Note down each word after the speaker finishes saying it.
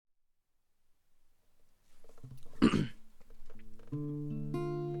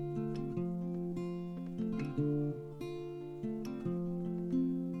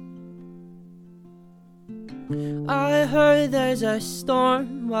heard there's a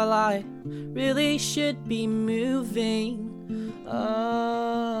storm while I really should be moving.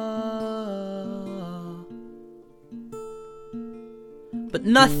 But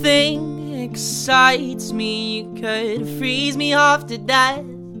nothing excites me. You could freeze me off to death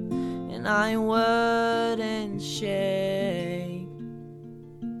and I wouldn't shake.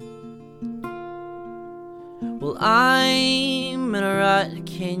 Well, I'm in a rut.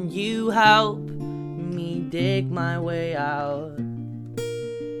 Can you help me dig my way out?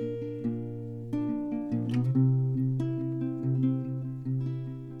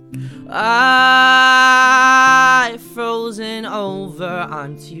 I've frozen over.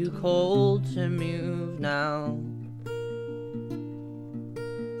 I'm too cold to move now.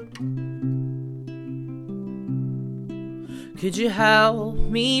 Could you help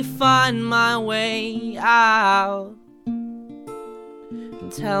me find my way out?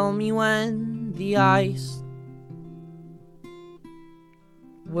 And tell me when the ice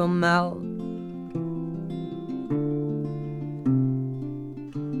will melt.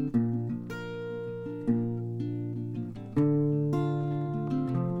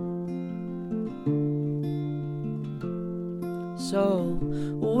 So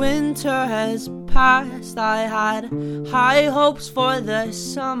winter has passed. I had high hopes for the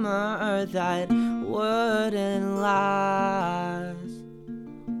summer that wouldn't last,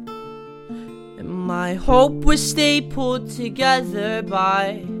 and my hope was stay pulled together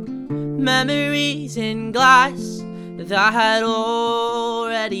by memories in glass that had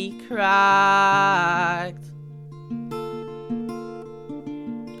already cracked.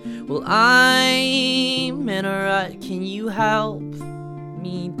 Well, I'm in a rut. Can you help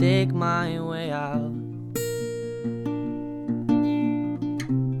me dig my way out?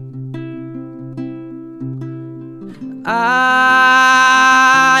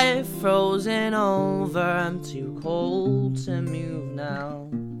 I've frozen over. I'm too cold to move now.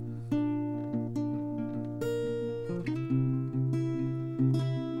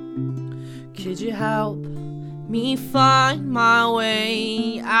 Could you help me find my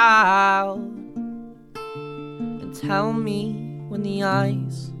way out? And tell me when the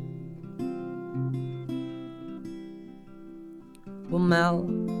ice will melt.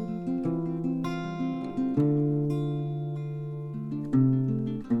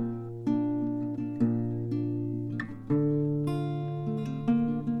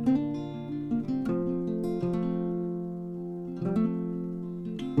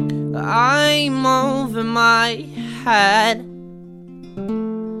 I'm over my head.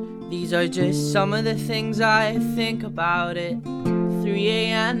 These are just some of the things I think about at 3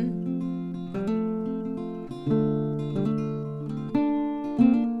 a.m.